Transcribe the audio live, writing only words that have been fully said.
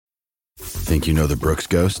Think you know the Brooks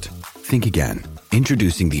Ghost? Think again.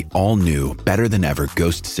 Introducing the all-new, better-than-ever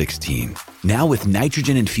Ghost 16. Now with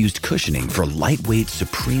nitrogen-infused cushioning for lightweight,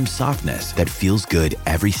 supreme softness that feels good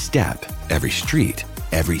every step, every street,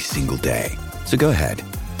 every single day. So go ahead,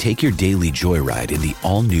 take your daily joyride in the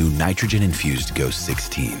all-new nitrogen-infused Ghost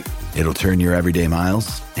 16. It'll turn your everyday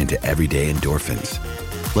miles into everyday endorphins.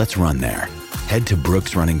 Let's run there. Head to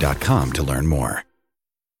brooksrunning.com to learn more.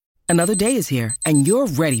 Another day is here, and you're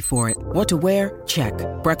ready for it. What to wear? Check.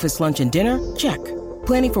 Breakfast, lunch, and dinner? Check.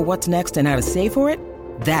 Planning for what's next and how to save for it?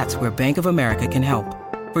 That's where Bank of America can help.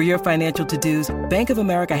 For your financial to-dos, Bank of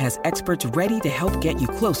America has experts ready to help get you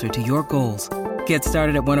closer to your goals. Get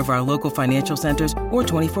started at one of our local financial centers or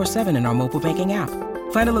 24/7 in our mobile banking app.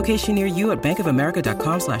 Find a location near you at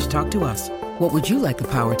bankofamerica.com/talktous. What would you like the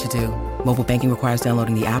power to do? Mobile banking requires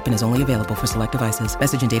downloading the app and is only available for select devices.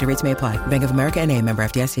 Message and data rates may apply. Bank of America N.A., member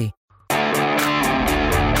FDIC.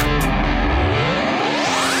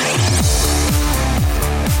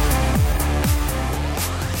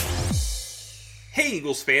 Hey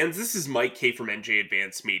Eagles fans, this is Mike K from NJ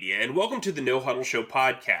Advanced Media, and welcome to the No Huddle Show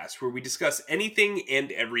podcast, where we discuss anything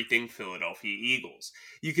and everything Philadelphia Eagles.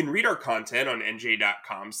 You can read our content on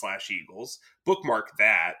nj.com/Eagles, bookmark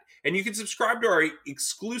that, and you can subscribe to our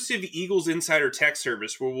exclusive Eagles Insider Text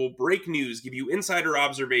service, where we'll break news, give you insider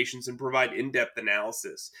observations, and provide in-depth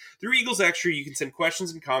analysis. Through Eagles Extra, you can send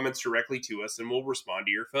questions and comments directly to us, and we'll respond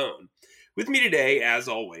to your phone. With me today, as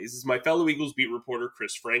always, is my fellow Eagles beat reporter,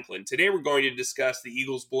 Chris Franklin. Today we're going to discuss the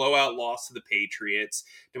Eagles' blowout loss to the Patriots,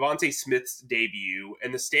 DeVonta Smith's debut,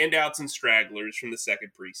 and the standouts and stragglers from the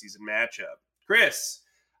second preseason matchup. Chris,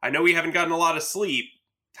 I know we haven't gotten a lot of sleep.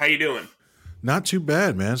 How you doing? Not too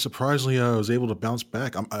bad, man. Surprisingly, I was able to bounce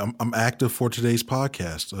back. I'm active for today's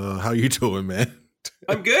podcast. How you doing, man?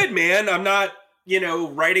 I'm good, man. I'm not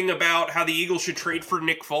writing about how the Eagles should trade for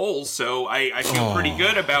Nick Foles, so I feel pretty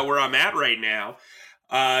good about where I'm at right now.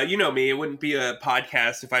 You know me, it wouldn't be a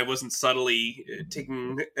podcast if I wasn't subtly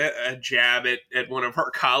taking a jab at one of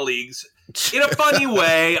our colleagues. In a funny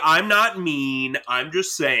way, I'm not mean, I'm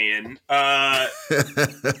just saying.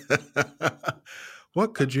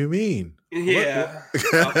 What could you mean? Yeah.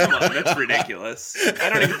 Oh, come on, that's ridiculous. I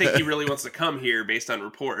don't even think he really wants to come here based on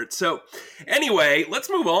reports. So anyway, let's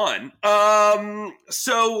move on.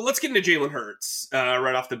 So let's get into Jalen Hurts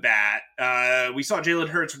right off the bat. We saw Jalen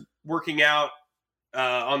Hurts working out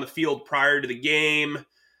on the field prior to the game.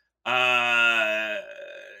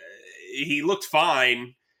 He looked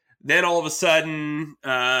fine. Then all of a sudden,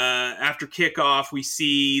 after kickoff, we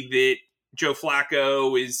see that Joe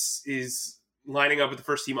Flacco is lining up with the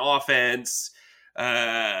first team offense.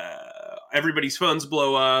 Everybody's phones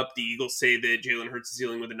blow up. The Eagles say that Jalen Hurts is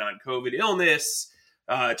dealing with a non-COVID illness.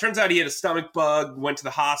 It turns out he had a stomach bug, went to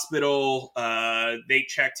the hospital. They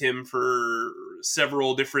checked him for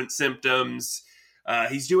several different symptoms.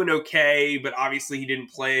 He's doing okay, but obviously he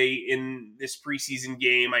didn't play in this preseason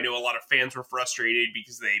game. I know a lot of fans were frustrated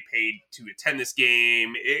because they paid to attend this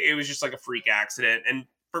game. It was just like a freak accident. And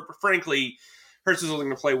frankly, Hurts was only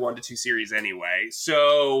going to play 1 to 2 series anyway.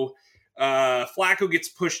 So Flacco gets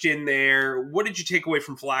pushed in there. What did you take away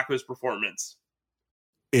from Flacco's performance?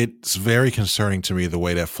 It's very concerning to me the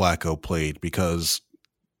way that Flacco played, because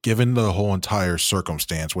given the whole entire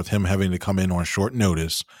circumstance with him having to come in on short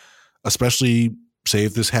notice, especially say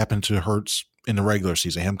if this happened to Hurts in the regular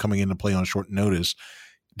season, him coming in to play on short notice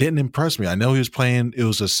didn't impress me. I know he was playing, it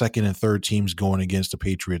was a second and third teams going against the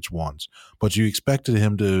Patriots once, but you expected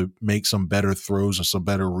him to make some better throws and some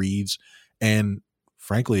better reads. And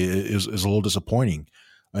frankly, it is a little disappointing.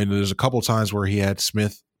 I mean, there's a couple of times where he had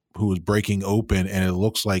Smith who was breaking open, and it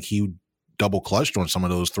looks like he double clutched on some of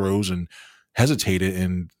those throws and hesitated.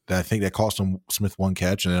 And I think that cost him Smith one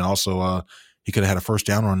catch. And then also he could have had a first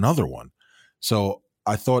down on another one. So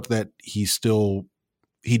I thought that he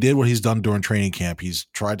did what he's done during training camp. He's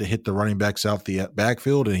tried to hit the running backs out the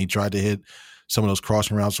backfield, and he tried to hit some of those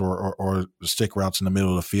crossing routes or stick routes in the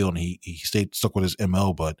middle of the field, and he stayed stuck with his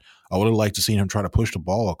MO. But I would have liked to see him try to push the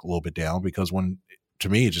ball a little bit down, because to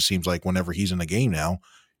me, it just seems like whenever he's in the game now,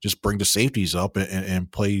 just bring the safeties up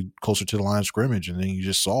and play closer to the line of scrimmage, and then you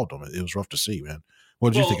just solved them. It was rough to see, man.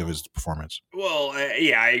 What did you think of his performance? Well,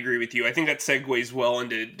 yeah, I agree with you. I think that segues well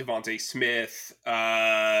into DeVonta Smith.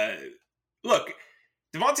 Look,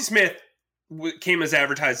 DeVonta Smith came as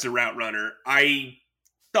advertised as a route runner. I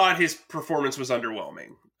thought his performance was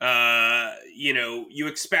underwhelming. You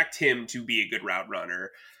expect him to be a good route runner.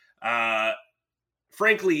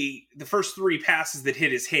 Frankly, the first 3 passes that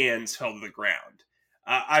hit his hands fell to the ground.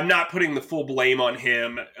 I'm not putting the full blame on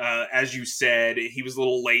him. As you said, he was a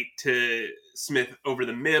little late to Smith over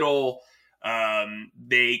the middle.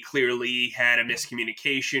 They clearly had a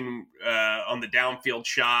miscommunication on the downfield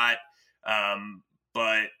shot,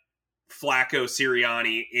 but Flacco,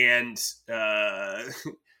 Sirianni, and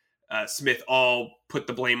Smith all put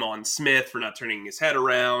the blame on Smith for not turning his head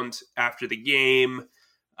around after the game.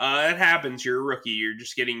 It happens. You're a rookie. You're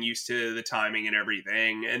just getting used to the timing and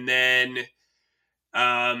everything. And then,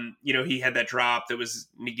 he had that drop that was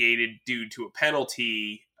negated due to a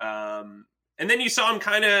penalty. And then you saw him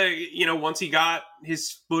kind of, once he got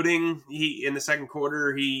his footing, in the second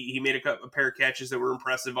quarter, he made a pair of catches that were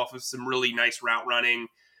impressive off of some really nice route running.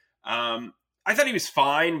 I thought he was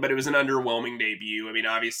fine, but it was an underwhelming debut. I mean,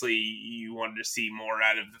 obviously, you wanted to see more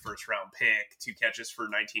out of the first-round pick. 2 catches for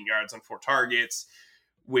 19 yards on 4 targets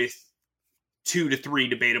with 2 to 3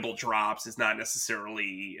 debatable drops is not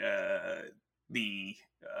necessarily the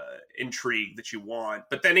intrigue that you want.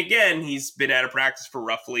 But then again, he's been out of practice for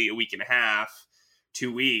roughly a week and a half,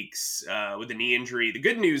 2 weeks with a knee injury. The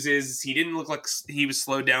good news is he didn't look like he was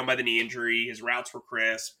slowed down by the knee injury. His routes were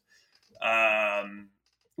crisp.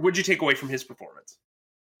 What'd you take away from his performance?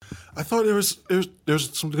 I thought there's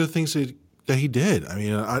some good things that he did. I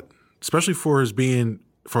mean, especially for as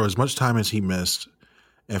much time as he missed,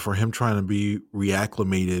 and for him trying to be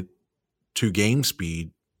reacclimated to game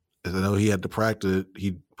speed. As I know he had to practice,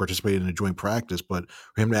 he participated in a joint practice, but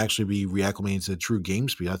for him to actually be reacclimated to true game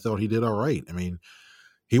speed, I thought he did all right. I mean,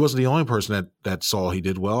 he wasn't the only person that saw he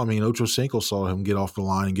did well. I mean, Ocho Cinco saw him get off the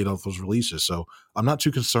line and get off those releases. So I'm not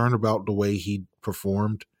too concerned about the way he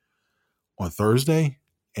performed on Thursday.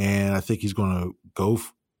 And I think he's going to go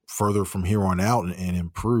further from here on out and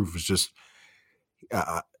improve. It's just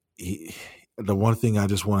the one thing I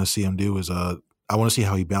just want to see him do is I want to see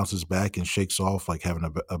how he bounces back and shakes off like having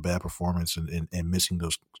a bad performance and missing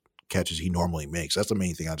those catches he normally makes. That's the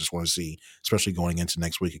main thing I just want to see, especially going into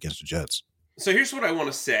next week against the Jets. So here's what I want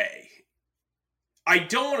to say. I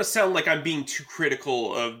don't want to sound like I'm being too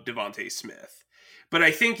critical of DeVonta Smith, but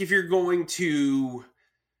I think if you're going to,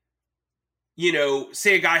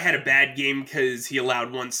 say a guy had a bad game because he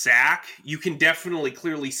allowed 1 sack, you can definitely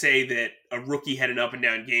clearly say that a rookie had an up and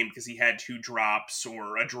down game because he had 2 drops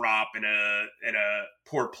or a drop and a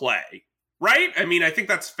poor play, right? I mean, I think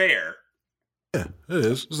that's fair. Yeah, it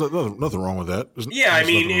is. There's nothing wrong with that. If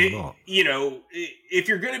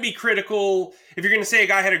you're going to be critical, if you're going to say a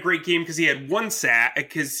guy had a great game because he had 1 sack,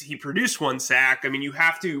 because he produced 1 sack, I mean, you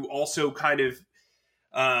have to also kind of,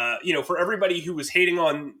 for everybody who was hating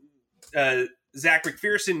on Zach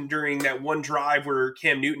McPherson during that one drive where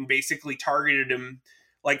Cam Newton basically targeted him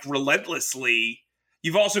like relentlessly,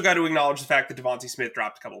 you've also got to acknowledge the fact that DeVonta Smith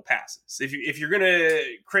dropped a couple of passes. If you're going to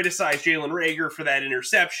criticize Jalen Reagor for that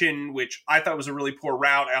interception, which I thought was a really poor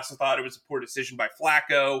route, I also thought it was a poor decision by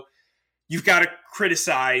Flacco, you've got to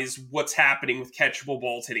criticize what's happening with catchable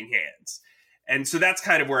balls hitting hands. And so that's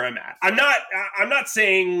kind of where I'm at. I'm not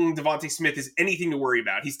saying DeVonta Smith is anything to worry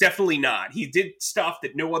about. He's definitely not. He did stuff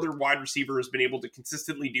that no other wide receiver has been able to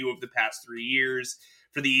consistently do over the past 3 years.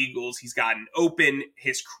 For the Eagles, he's gotten open.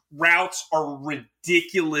 His routes are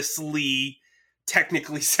ridiculously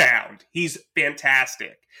technically sound. He's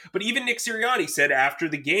fantastic. But even Nick Sirianni said after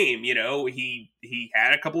the game, he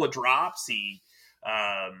had a couple of drops. He,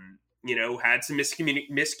 had some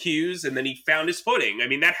miscues, and then he found his footing. I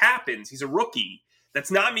mean, that happens. He's a rookie.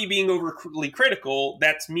 That's not me being overly critical.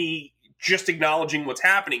 That's me just acknowledging what's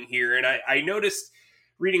happening here. And I noticed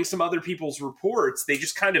reading some other people's reports, they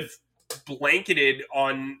just kind of blanketed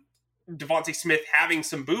on DeVonta Smith having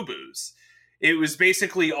some boo-boos. It was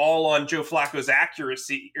basically all on Joe Flacco's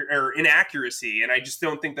accuracy or inaccuracy, and I just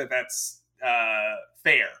don't think that that's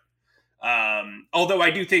fair. Although I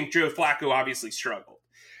do think Joe Flacco obviously struggled.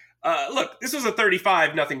 Look, this was a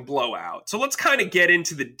 35-0 blowout, so let's kind of get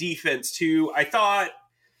into the defense too. I thought,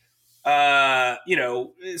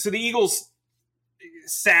 so the Eagles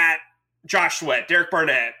sat Josh Sweat, Derek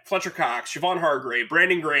Barnett, Fletcher Cox, Javon Hargrave,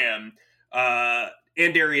 Brandon Graham,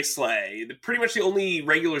 and Darius Slay. Pretty much the only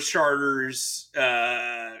regular starters,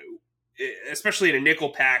 especially in a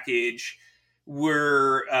nickel package,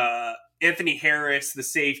 were Anthony Harris, the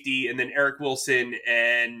safety, and then Eric Wilson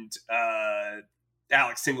and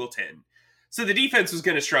Alex Singleton. So the defense was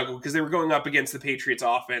going to struggle because they were going up against the Patriots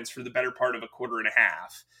offense for the better part of a quarter and a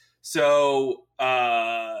half. So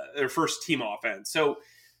their first team offense. So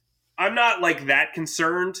I'm not like that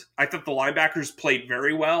concerned. I thought the linebackers played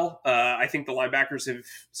very well. I think the linebackers have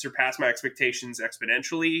surpassed my expectations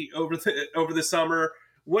exponentially over the summer.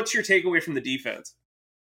 What's your takeaway from the defense?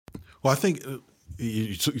 Well, I think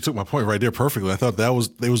you took my point right there perfectly. I thought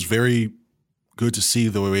it was very good to see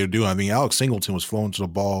the way they were doing. I mean, Alex Singleton was flowing to the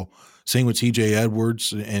ball Same with TJ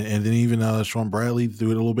Edwards, and then even Sean Bradley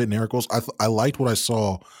threw it a little bit in air goals. I liked what I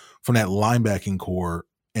saw from that linebacking core,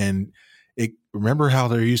 and remember how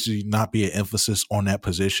there used to not be an emphasis on that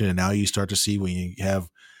position, and now you start to see when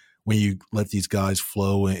you let these guys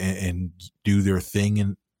flow and do their thing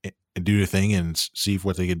and see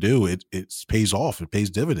what they could do. It pays off. It pays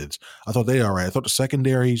dividends. I thought they all right. I thought the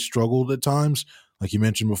secondary struggled at times, like you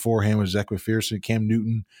mentioned beforehand with Zach McPherson, Cam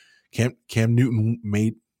Newton. Cam Newton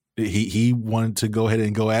made he wanted to go ahead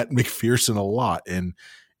and go at McPherson a lot, and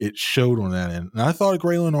it showed on that end. And I thought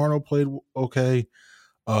Graylin Arnold played okay.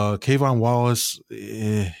 Kayvon Wallace,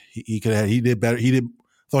 he did better.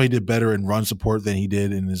 Thought he did better in run support than he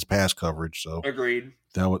did in his pass coverage. So agreed.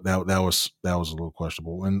 That was a little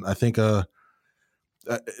questionable. And I think Teron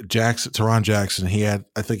Jackson, he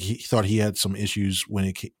thought he had some issues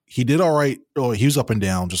when he did all right. Oh, he was up and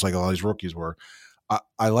down just like a lot of these rookies were.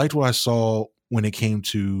 I liked what I saw when it came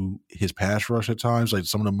to his pass rush at times, like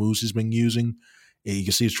some of the moves he's been using. You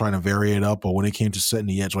can see he's trying to vary it up, but when it came to setting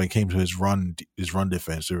the edge, when it came to his run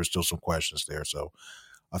defense, there were still some questions there. So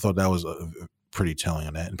I thought that was pretty telling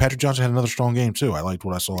on that. And Patrick Johnson had another strong game too. I liked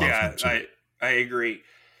what I saw. Yeah, I agree.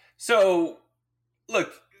 So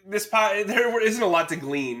look, there isn't a lot to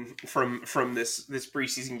glean from this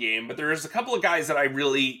preseason game, but there's a couple of guys that I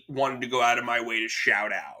really wanted to go out of my way to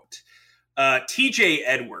shout out. TJ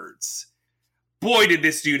Edwards. Boy, did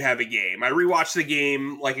this dude have a game. I rewatched the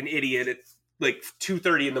game like an idiot at like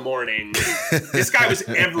 2:30 in the morning. This guy was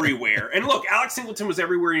everywhere. And look, Alex Singleton was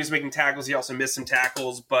everywhere. He was making tackles. He also missed some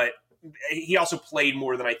tackles, but he also played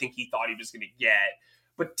more than I think he thought he was going to get.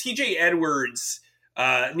 But TJ Edwards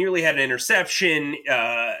nearly had an interception.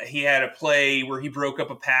 He had a play where he broke up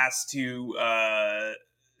a pass to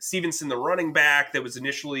Stevenson, the running back, that was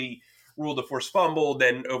initially ruled a forced fumble,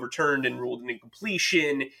 then overturned and ruled an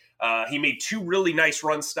incompletion. He made two really nice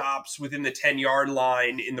run stops within the 10-yard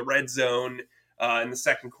line in the red zone in the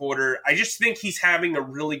second quarter. I just think he's having a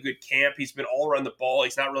really good camp. He's been all around the ball.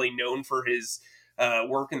 He's not really known for his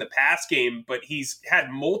work in the pass game, but he's had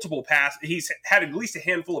he's had at least a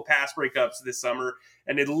handful of pass breakups this summer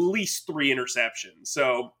and at least 3 interceptions.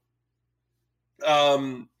 So,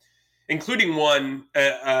 including one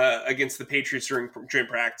against the Patriots during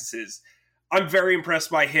practices. I'm very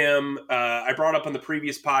impressed by him. I brought up on the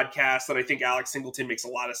previous podcast that I think Alex Singleton makes a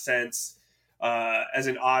lot of sense as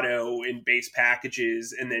an auto in base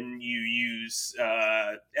packages, and then you use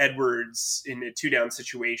Edwards in 2-down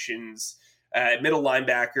situations at middle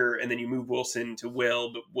linebacker, and then you move Wilson to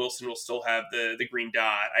Will, but Wilson will still have the green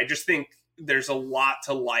dot. I just think there's a lot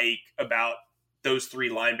to like about those 3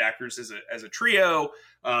 linebackers as a trio.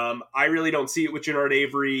 I really don't see it with Jannard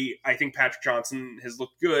Avery. I think Patrick Johnson has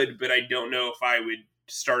looked good, but I don't know if I would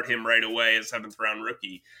start him right away as 7th round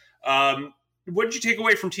rookie. What did you take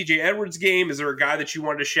away from TJ Edwards' game? Is there a guy that you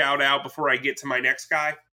wanted to shout out before I get to my next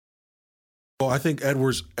guy? Well, I think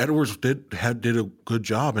Edwards did a good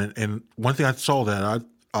job, and one thing I saw that I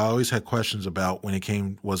always had questions about when it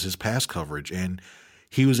came was his pass coverage, and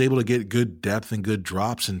he was able to get good depth and good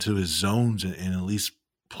drops into his zones and at least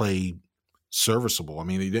play serviceable. I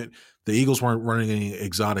mean, the Eagles weren't running any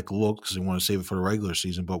exotic looks because they wanted to save it for the regular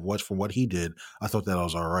season, but for what he did, I thought that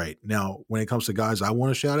was all right. Now, when it comes to guys I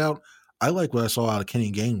want to shout out, I like what I saw out of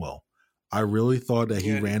Kenny Gainwell. I really thought that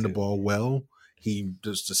he ran the ball well. He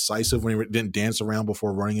was decisive when he didn't dance around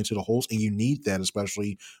before running into the holes, and you need that,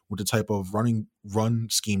 especially with the type of run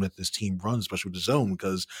scheme that this team runs, especially with the zone,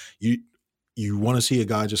 because you want to see a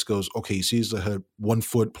guy just goes, okay, he sees the 1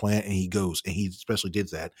 foot plant and he goes, and he especially did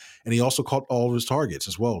that. And he also caught all of his targets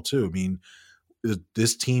as well, too. I mean,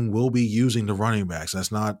 this team will be using the running backs.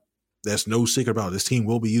 That's no secret about it. This team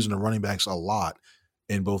will be using the running backs a lot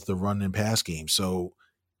in both the run and pass game. So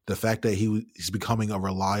the fact that he's becoming a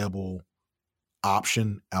reliable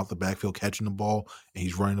option out the backfield, catching the ball, and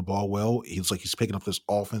he's running the ball well, he's like he's picking up this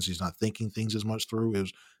offense. He's not thinking things as much through.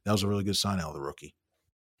 That was a really good sign out of the rookie.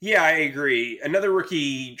 Yeah, I agree. Another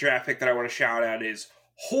rookie draft pick that I want to shout out is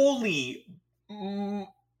I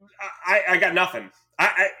got nothing.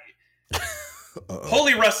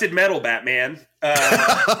 Holy rusted metal, Batman.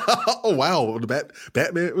 Oh wow,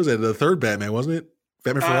 Batman was it the third Batman, wasn't it?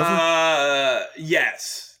 Batman Forever.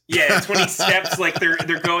 Yes. Yeah, it's when he steps like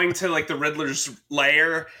they're going to like the Riddler's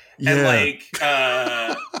lair, and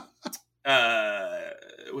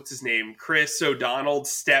what's his name? Chris O'Donnell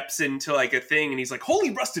steps into like a thing, and he's like, "Holy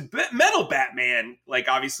rusted metal, Batman!" Like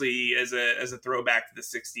obviously as a throwback to the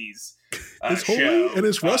 '60s. It's show. holy and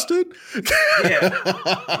it's rusted.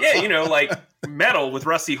 Yeah, like metal with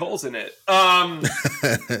rusty holes in it.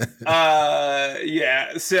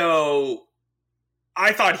 Yeah, so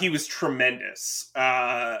I thought he was tremendous.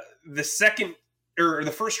 The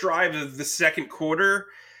first drive of the second quarter,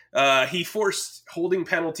 he forced holding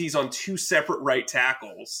penalties on 2 separate right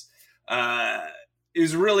tackles. It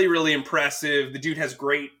was really, really impressive. The dude has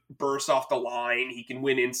great bursts off the line. He can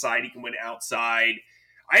win inside. He can win outside.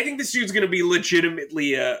 I think this dude's going to be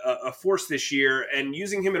legitimately a force this year, and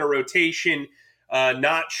using him in a rotation,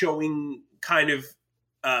 not showing kind of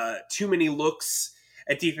too many looks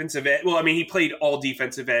at defensive end. Well, I mean, he played all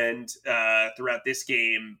defensive end throughout this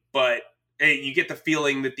game, but you get the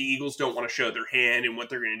feeling that the Eagles don't want to show their hand and what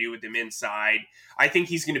they're going to do with him inside. I think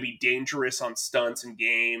he's going to be dangerous on stunts and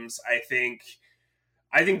games. I think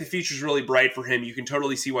the future's really bright for him. You can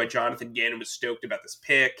totally see why Jonathan Gannon was stoked about this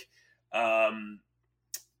pick. I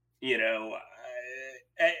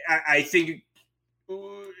think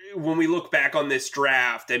when we look back on this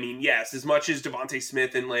draft, I mean, yes, as much as DeVonta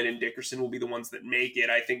Smith and Landon Dickerson will be the ones that make it,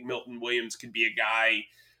 I think Milton Williams could be a guy.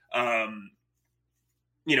 I'm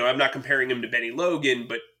not comparing him to Benny Logan,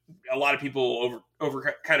 but a lot of people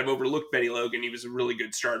overlooked Benny Logan. He was a really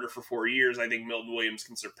good starter for 4 years. I think Milton Williams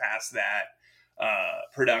can surpass that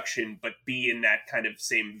production, but be in that kind of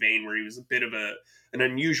same vein where he was a bit of an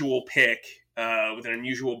unusual pick with an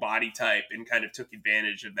unusual body type and kind of took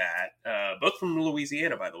advantage of that, both from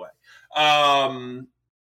Louisiana, by the way.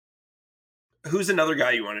 Who's another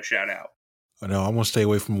guy you want to shout out? I know I'm going to stay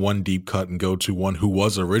away from one deep cut and go to one who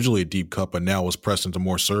was originally a deep cut, but now was pressed into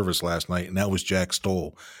more service last night, and that was Jack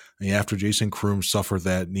Stoll. And after Jason Kroom suffered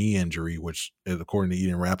that knee injury, which according to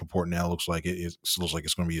Eden Rappaport now looks like it's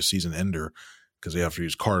going to be a season ender because they have to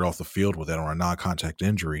use carted off the field with that on a non-contact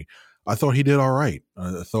injury. I thought he did all right.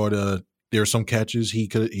 I thought there are some catches he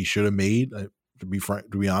should have made, to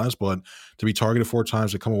be honest, but to be targeted 4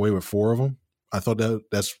 times to come away with 4 of them, I thought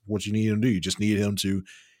that's what you needed him to do. You just needed him to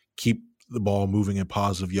keep the ball moving in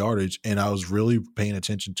positive yardage, and I was really paying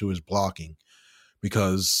attention to his blocking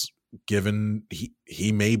because given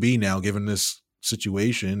he may be now, given this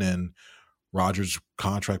situation and Rodgers'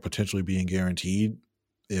 contract potentially being guaranteed,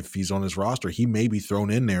 if he's on his roster, he may be thrown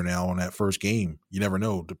in there now on that first game. You never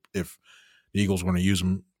know if the Eagles want to use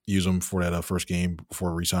him for that first game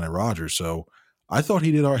before re-signing Rodgers. So I thought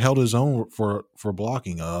he held his own for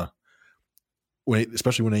blocking.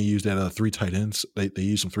 Especially when they used that 3 tight ends, they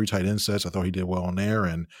used some 3 tight end sets. I thought he did well on there.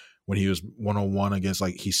 And when he was 1-on-1 against,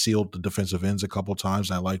 he sealed the defensive ends a couple of times,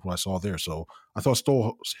 and I liked what I saw there. So I thought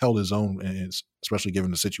Stoll held his own, and especially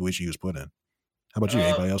given the situation he was put in. How about you?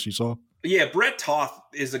 Anybody else you saw? Yeah, Brett Toth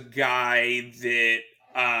is a guy that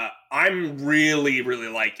I'm really, really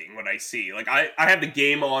liking what I see. I have the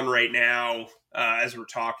game on right now as we're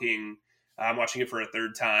talking. I'm watching it for a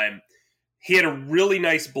third time. He had a really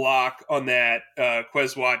nice block on that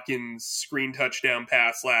Quez Watkins screen touchdown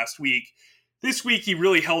pass last week. This week, he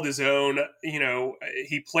really held his own.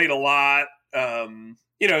 He played a lot.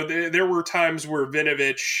 There were times where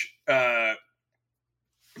Vinovich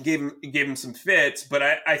gave him some fits, but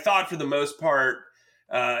I thought for the most part,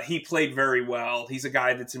 he played very well. He's a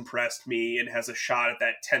guy that's impressed me and has a shot at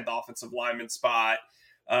that 10th offensive lineman spot.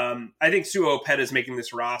 I think Suo Opeta is making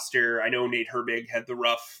this roster. I know Nate Herbig had the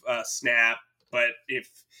rough snap, but if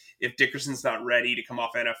Dickerson's not ready to come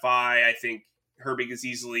off NFI, I think Herbig is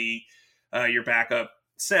easily your backup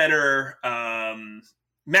center.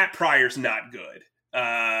 Matt Pryor's not good,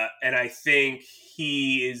 and I think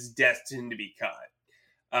he is destined to be cut.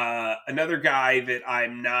 Another guy that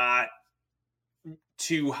I'm not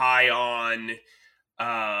too high on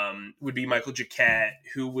would be Michael Jacquet,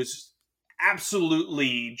 who was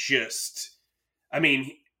absolutely just, I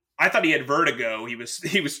thought he had vertigo. He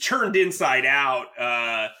was turned inside out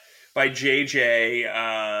by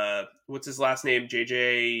JJ. What's his last name?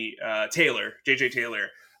 JJ Taylor.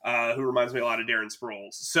 Who reminds me a lot of Darren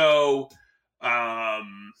Sproles. So,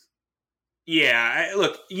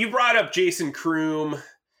 look, you brought up Jason Kroom.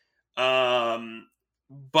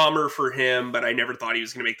 Bummer for him, but I never thought he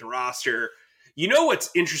was going to make the roster. You know what's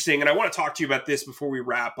interesting, and I want to talk to you about this before we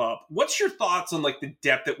wrap up. What's your thoughts on the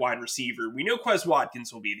depth at wide receiver? We know Quez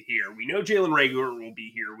Watkins will be here. We know Jalen Reagor will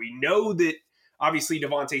be here. We know that obviously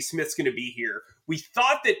DeVonta Smith's going to be here. We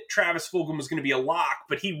thought that Travis Fulgham was going to be a lock,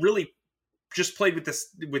 but he really just played with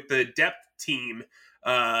the depth team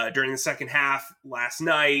during the second half last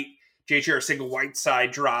night. J.J.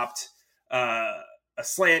 Arcega-Whiteside dropped a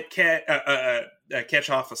slant catch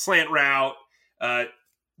off a slant route.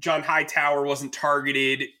 John Hightower wasn't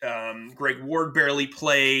targeted. Greg Ward barely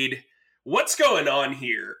played. What's going on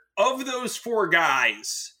here? Of those 4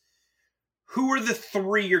 guys, who are the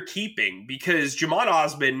 3 you're keeping? Because Jamon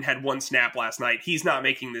Osmond had 1 snap last night. He's not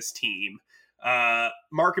making this team.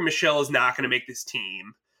 Mark and Michelle is not going to make this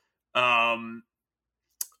team.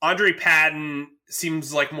 Andre Patton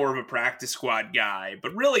seems like more of a practice squad guy,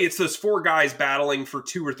 but really it's those 4 guys battling for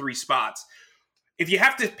 2 or 3 spots. If you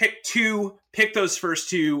have to pick 2, pick those first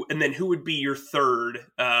 2, and then who would be your third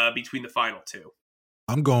between the final 2?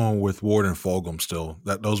 I'm going with Ward and Fulgham still.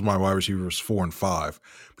 Those are my wide receivers 4 and 5,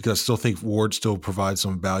 because I still think Ward still provides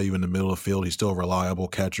some value in the middle of the field. He's still a reliable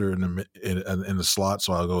catcher in the slot,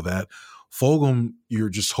 so I'll go that. Fulgham, you're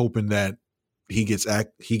just hoping that he gets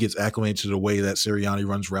acclimated to the way that Sirianni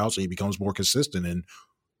runs routes, so he becomes more consistent. And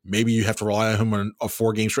maybe you have to rely on him on a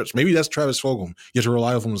 4-game stretch. Maybe that's Travis Fulgham. You have to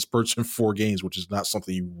rely on him in spurts in 4 games, which is not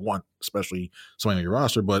something you want, especially somebody on your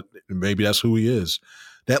roster. But maybe that's who he is.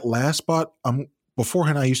 That last spot,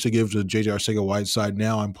 beforehand, I used to give to J.J. Arcega-Whiteside.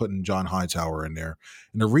 Now I'm putting John Hightower in there.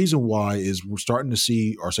 And the reason why is we're starting to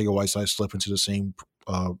see Arcega-Whiteside slip into the same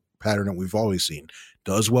pattern that we've always seen.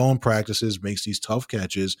 Does well in practices, makes these tough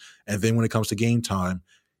catches, and then when it comes to game time,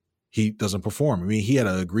 he doesn't perform. I mean, he had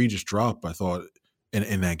an egregious drop, I thought,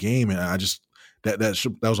 in that game, and I just that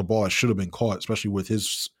was a ball that should have been caught, especially with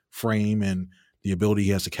his frame and the ability he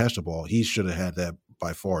has to catch the ball. He should have had that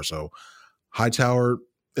by far. So Hightower,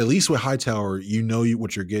 at least with Hightower, you know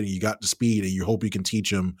what you're getting. You got the speed, and you hope you can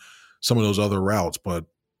teach him some of those other routes. But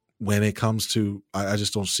when it comes to, I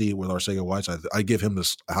just don't see it with Arcega-Whiteside. I give him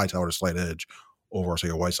this Hightower the slight edge over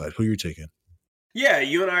Arcega-Whiteside. Who are you taking? Yeah,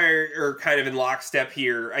 you and I are kind of in lockstep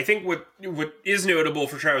here. I think what is notable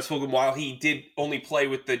for Travis Fulgham, while he did only play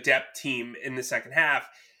with the depth team in the second half,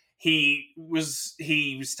 he was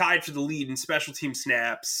tied for the lead in special team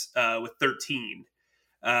snaps with 13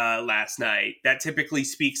 last night. That typically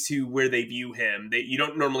speaks to where they view him. You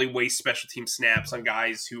don't normally waste special team snaps on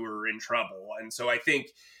guys who are in trouble, and so I think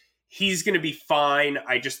he's going to be fine.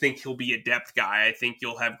 I just think he'll be a depth guy. I think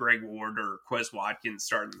you'll have Greg Ward or Quez Watkins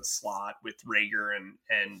starting the slot with Rager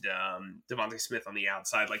and DeVonta Smith on the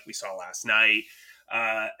outside like we saw last night.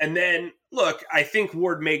 And then, look, I think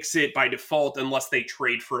Ward makes it by default unless they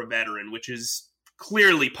trade for a veteran, which is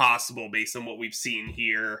clearly possible based on what we've seen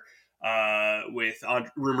here with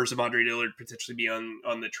rumors of Andre Dillard potentially be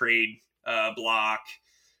on the trade block,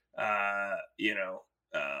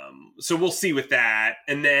 so we'll see with that.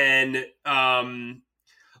 And then,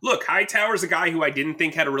 look, Hightower's a guy who I didn't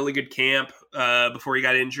think had a really good camp before he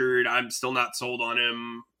got injured. I'm still not sold on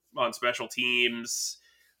him on special teams.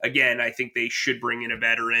 Again, I think they should bring in a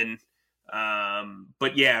veteran.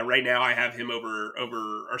 But yeah, right now I have him over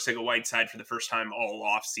Arcega-Whiteside for the first time all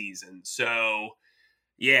off season. So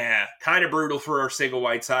yeah, kind of brutal for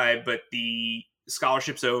Arcega-Whiteside, but the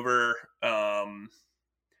scholarship's over.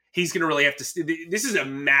 He's going to really have to this is a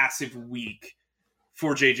massive week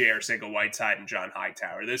for J.J. Arcega-Whiteside and John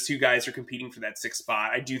Hightower. Those 2 guys are competing for that 6th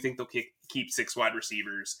spot. I do think they'll keep 6 wide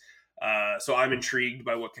receivers. So I'm intrigued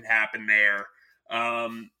by what could happen there.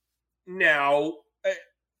 Now,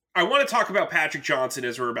 I want to talk about Patrick Johnson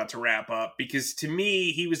as we're about to wrap up, because to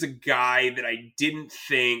me, he was a guy that I didn't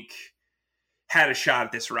think had a shot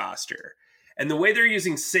at this roster. And the way they're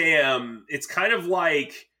using Sam, it's kind of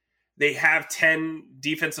like they have 10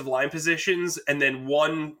 defensive line positions and then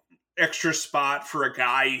 1 extra spot for a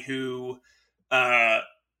guy who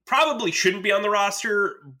probably shouldn't be on the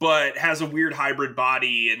roster, but has a weird hybrid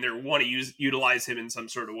body, and they want to utilize him in some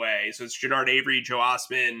sort of way. So it's Jannard Avery, Joe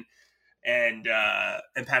Osman, and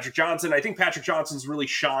Patrick Johnson. I think Patrick Johnson's really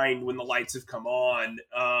shined when the lights have come on.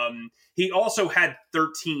 He also had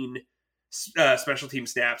 13 special team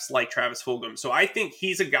snaps like Travis Fulgham. So I think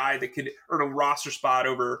he's a guy that could earn a roster spot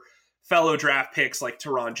over fellow draft picks like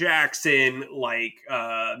Teron Jackson, like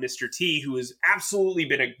Mr. T, who has absolutely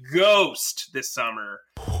been a ghost this summer.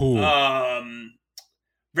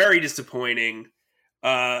 Very disappointing.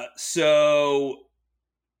 So,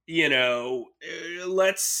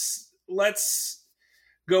 let's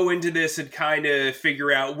go into this and kind of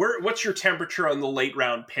figure out what's your temperature on the late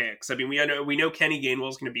round picks. I mean, we know Kenny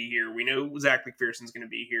Gainwell's going to be here. We know Zach McPherson's going to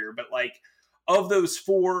be here, but like, of those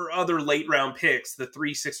 4 other late round picks, the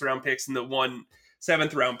 3 6th round picks and the 1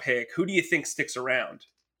 7th round pick, who do you think sticks around?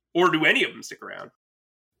 Or do any of them stick around?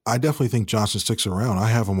 I definitely think Johnson sticks around. I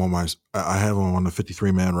have him on the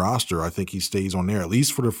 53-man roster. I think he stays on there at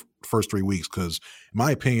least for the first 3 weeks, because in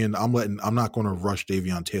my opinion, I'm not going to rush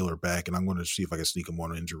Davion Taylor back, and I'm going to see if I can sneak him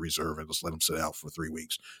on injury reserve and just let him sit out for 3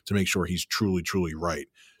 weeks to make sure he's truly, truly right.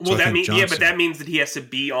 Well, but that means that he has to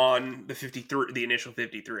be on the initial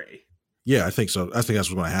 53. Yeah, I think so. I think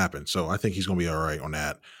that's what's going to happen. So I think he's going to be all right on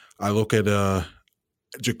that. I look at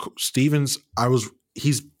Stevens.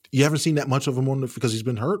 You haven't seen that much of him because he's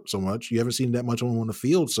been hurt so much. You haven't seen that much of him on the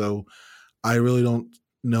field. So I really don't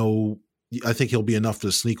know. I think he'll be enough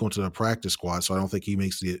to sneak onto the practice squad. So I don't think he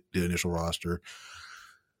makes the initial roster.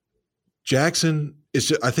 Jackson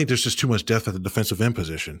is. I think there's just too much depth at the defensive end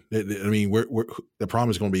position. I mean, the problem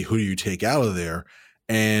is going to be who do you take out of there,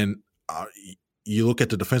 and you look at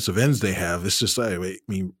the defensive ends they have. It's just like, I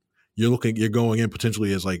mean, you're going in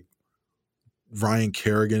potentially as like Ryan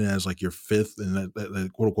Kerrigan as like your fifth, and that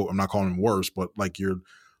quote unquote. I'm not calling him worse, but like your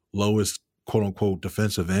lowest quote unquote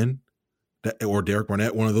defensive end, or Derek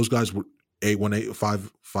Barnett, one of those guys. 8-1-8,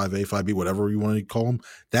 5A, 5B, whatever you want to call him.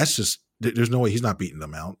 That's just, there's no way he's not beating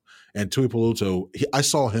them out. And Tuipulotu, I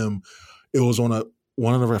saw him, it was on I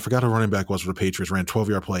forgot who running back was for the Patriots, ran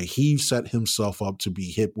 12-yard play. He set himself up to be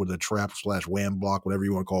hit with a trap / wham block, whatever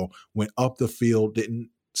you want to call, went up the field, didn't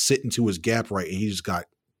sit into his gap right, and he just got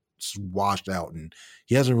washed out. And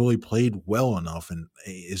he hasn't really played well enough, and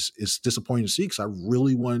it's disappointing to see because I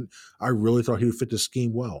really thought he would fit the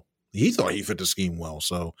scheme well. He thought he fit the scheme well,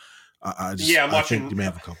 so I'm watching. I think you may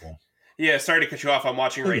have a couple. Yeah, sorry to cut you off. I'm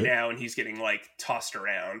watching right now, and he's getting like tossed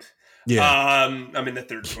around. Yeah, I'm in the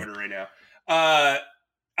third quarter right now.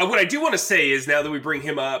 What I do want to say is now that we bring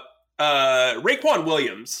him up, Raekwon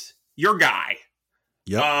Williams, your guy,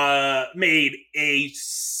 made a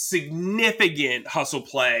significant hustle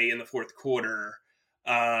play in the fourth quarter.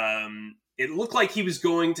 It looked like he was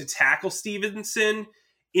going to tackle Stevenson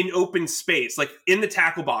in open space, like in the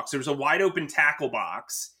tackle box. There was a wide open tackle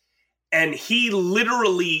box. And he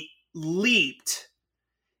literally leaped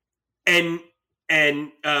and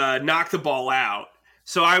knocked the ball out.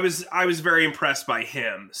 So I was very impressed by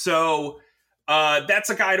him. So that's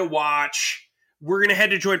a guy to watch. We're going to head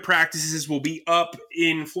to joint practices. We'll be up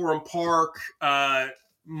in Florham Park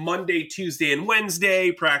Monday, Tuesday, and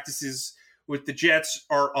Wednesday. Practices with the Jets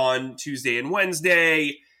are on Tuesday and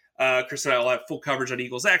Wednesday. Chris and I will have full coverage on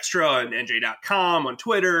Eagles Extra, on NJ.com, on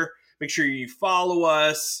Twitter. Make sure you follow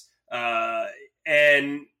us.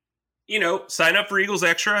 And, sign up for Eagles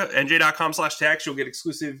Extra, nj.com/text. You'll get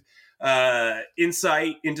exclusive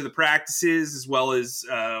insight into the practices, as well as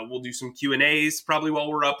we'll do some Q&As probably while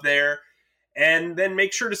we're up there. And then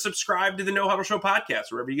make sure to subscribe to the No Huddle Show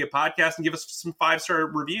podcast, wherever you get podcasts, and give us some 5-star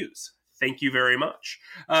reviews. Thank you very much.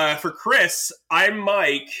 For Chris, I'm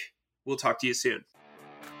Mike. We'll talk to you soon.